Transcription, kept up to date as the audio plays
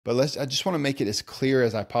But I just want to make it as clear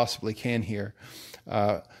as I possibly can here,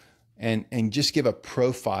 and just give a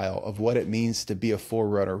profile of what it means to be a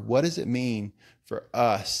forerunner. What does it mean for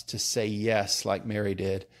us to say yes like Mary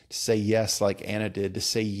did, to say yes like Anna did, to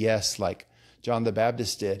say yes like John the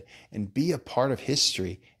Baptist did, and be a part of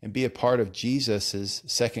history and be a part of Jesus's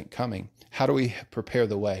second coming? How do we prepare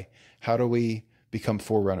the way? How do we become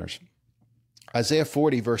forerunners? Isaiah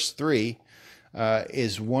 40 verse 3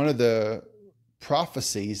 is one of the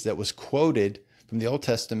prophecies that was quoted from the Old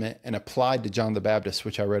Testament and applied to John the Baptist,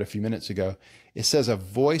 which I read a few minutes ago. It says, "A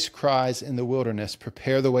voice cries in the wilderness,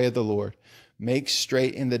 prepare the way of the Lord, make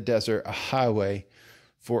straight in the desert a highway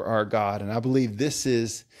for our God." And I believe this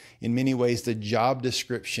is in many ways the job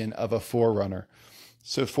description of a forerunner.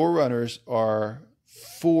 So forerunners are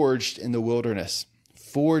forged in the wilderness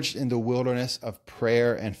of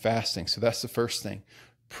prayer and fasting. So that's the first thing,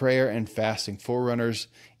 prayer and fasting. Forerunners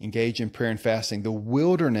engage in prayer and fasting. The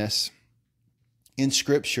wilderness in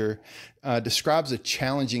Scripture describes a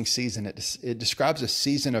challenging season. It describes a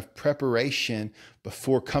season of preparation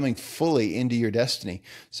before coming fully into your destiny.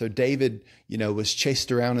 So David, was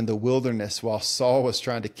chased around in the wilderness while Saul was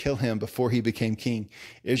trying to kill him before he became king.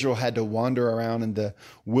 Israel had to wander around in the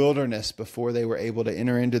wilderness before they were able to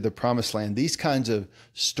enter into the promised land. These kinds of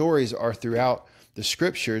stories are throughout the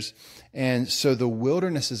Scriptures. And so the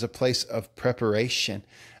wilderness is a place of preparation.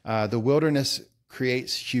 The wilderness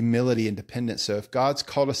creates humility and dependence. So if God's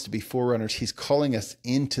called us to be forerunners, He's calling us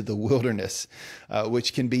into the wilderness,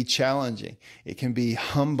 which can be challenging. It can be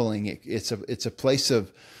humbling. It's a place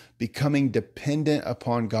of becoming dependent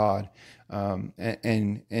upon God.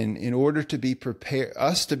 And in order to be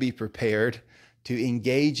prepared, to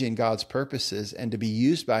engage in God's purposes and to be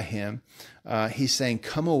used by Him, He's saying,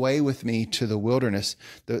 come away with me to the wilderness.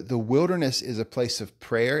 The wilderness is a place of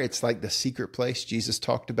prayer. It's like the secret place Jesus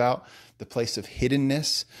talked about, the place of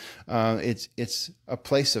hiddenness. It's a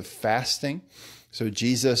place of fasting. So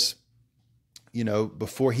Jesus,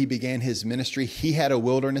 before He began His ministry, He had a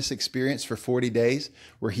wilderness experience for 40 days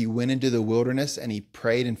where He went into the wilderness and He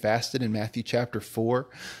prayed and fasted in Matthew chapter 4.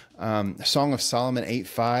 Song of Solomon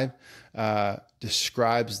 8:5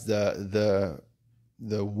 describes the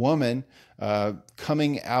woman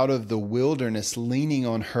coming out of the wilderness leaning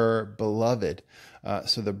on her beloved.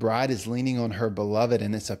 So the bride is leaning on her beloved,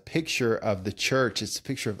 and it's a picture of the church. It's a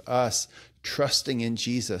picture of us trusting in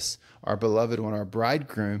Jesus, our beloved one, our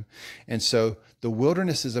bridegroom. And so the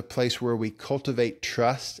wilderness is a place where we cultivate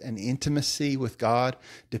trust and intimacy with God,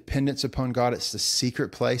 dependence upon God. It's the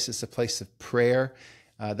secret place. It's a place of prayer,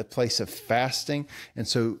 the place of fasting. And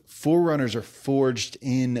so forerunners are forged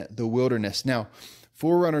in the wilderness. Now,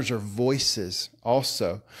 forerunners are voices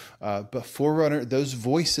also, but those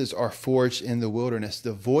voices are forged in the wilderness.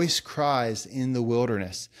 The voice cries in the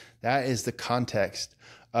wilderness. That is the context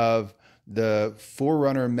of the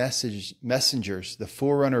forerunner messengers, the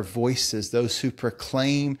forerunner voices, those who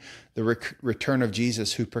proclaim the return of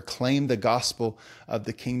Jesus, who proclaim the gospel of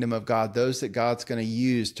the kingdom of God, those that God's going to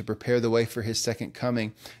use to prepare the way for His second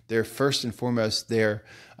coming. They're first and foremost, they're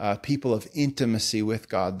people of intimacy with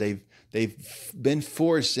God. They've been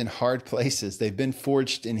forged in hard places. They've been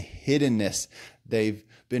forged in hiddenness. They've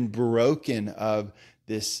been broken of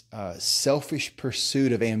this selfish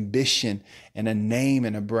pursuit of ambition and a name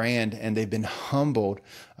and a brand, and they've been humbled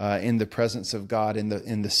in the presence of God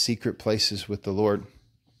in the secret places with the Lord.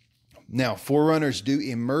 Now, forerunners do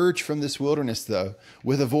emerge from this wilderness, though,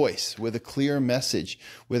 with a voice, with a clear message,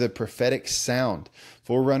 with a prophetic sound.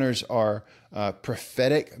 Forerunners are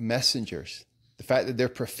prophetic messengers. The fact that they're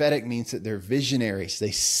prophetic means that they're visionaries. They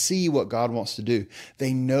see what God wants to do.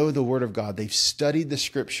 They know the Word of God. They've studied the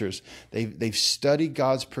Scriptures. They've studied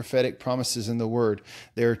God's prophetic promises in the Word.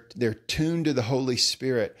 They're tuned to the Holy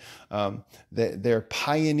Spirit. They're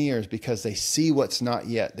pioneers because they see what's not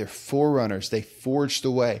yet. They're forerunners. They forge the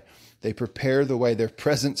way. They prepare the way. They're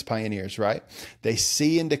presence pioneers, right? They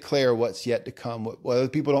see and declare what's yet to come. What other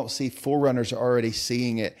people don't see, forerunners are already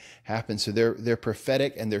seeing it happen. So they're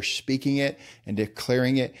prophetic, and they're speaking it and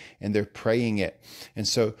declaring it, and they're praying it. And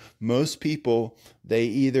so most people, they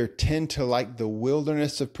either tend to like the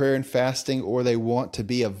wilderness of prayer and fasting, or they want to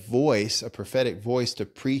be a voice, a prophetic voice, to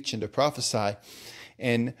preach and to prophesy.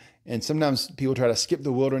 And sometimes people try to skip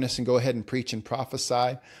the wilderness and go ahead and preach and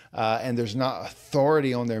prophesy, and there's not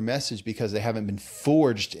authority on their message because they haven't been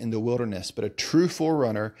forged in the wilderness. But a true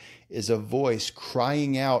forerunner is a voice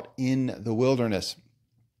crying out in the wilderness.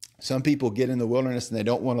 Some people get in the wilderness and they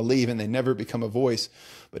don't want to leave, and they never become a voice.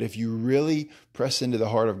 But if you really press into the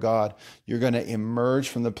heart of God, you're going to emerge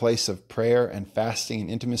from the place of prayer and fasting and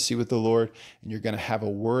intimacy with the Lord, and you're going to have a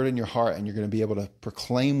word in your heart, and you're going to be able to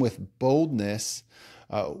proclaim with boldness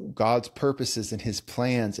God's purposes and his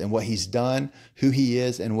plans and what he's done, who he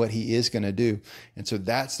is, and what he is going to do. And so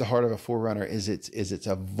that's the heart of a forerunner, is it's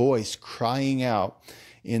a voice crying out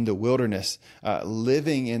in the wilderness,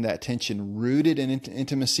 living in that tension, rooted in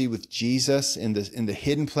intimacy with Jesus in the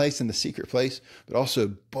hidden place, in the secret place, but also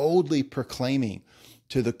boldly proclaiming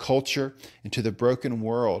to the culture and to the broken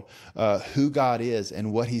world who God is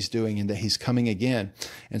and what he's doing, and that he's coming again.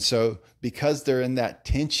 And so because they're in that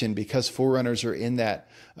tension, because forerunners are in that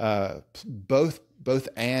both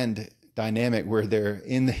and dynamic, where they're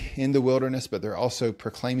in the wilderness, but they're also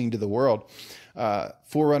proclaiming to the world,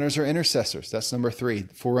 forerunners are intercessors. That's number 3.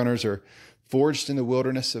 Forerunners are forged in the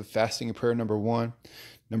wilderness of fasting and prayer, number 1.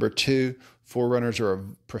 Number 2, forerunners are a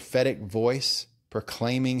prophetic voice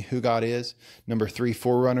proclaiming who God is. Number 3,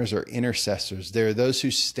 forerunners are intercessors. They're those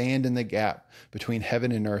who stand in the gap between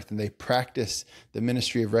heaven and earth, and they practice the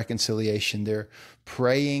ministry of reconciliation. They're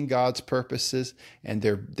praying God's purposes, and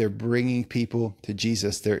they're bringing people to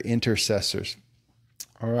Jesus. They're intercessors.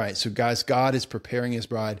 All right, so guys, God is preparing his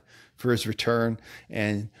bride for his return,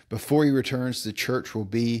 and before he returns, the church will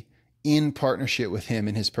be in partnership with him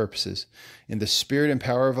in his purposes. In the spirit and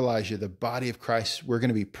power of Elijah, the body of Christ, we're going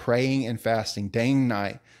to be praying and fasting day and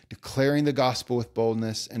night, declaring the gospel with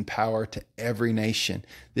boldness and power to every nation.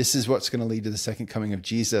 This is what's going to lead to the second coming of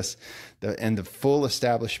Jesus and the full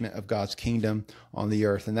establishment of God's kingdom on the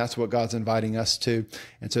earth. And that's what God's inviting us to.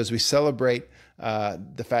 And so as we celebrate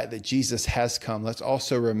the fact that Jesus has come, let's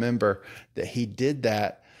also remember that he did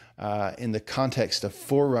that in the context of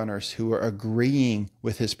forerunners who are agreeing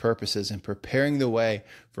with his purposes and preparing the way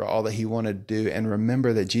for all that he wanted to do. And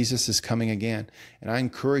remember that Jesus is coming again. And I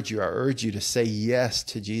urge you to say yes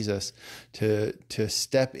to Jesus, to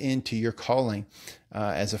step into your calling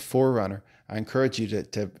as a forerunner. I encourage you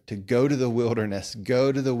to go to the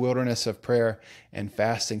wilderness of prayer and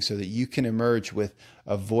fasting, so that you can emerge with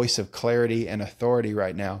a voice of clarity and authority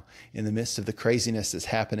right now in the midst of the craziness that's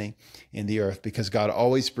happening in the earth, because God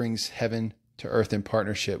always brings heaven to earth in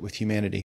partnership with humanity.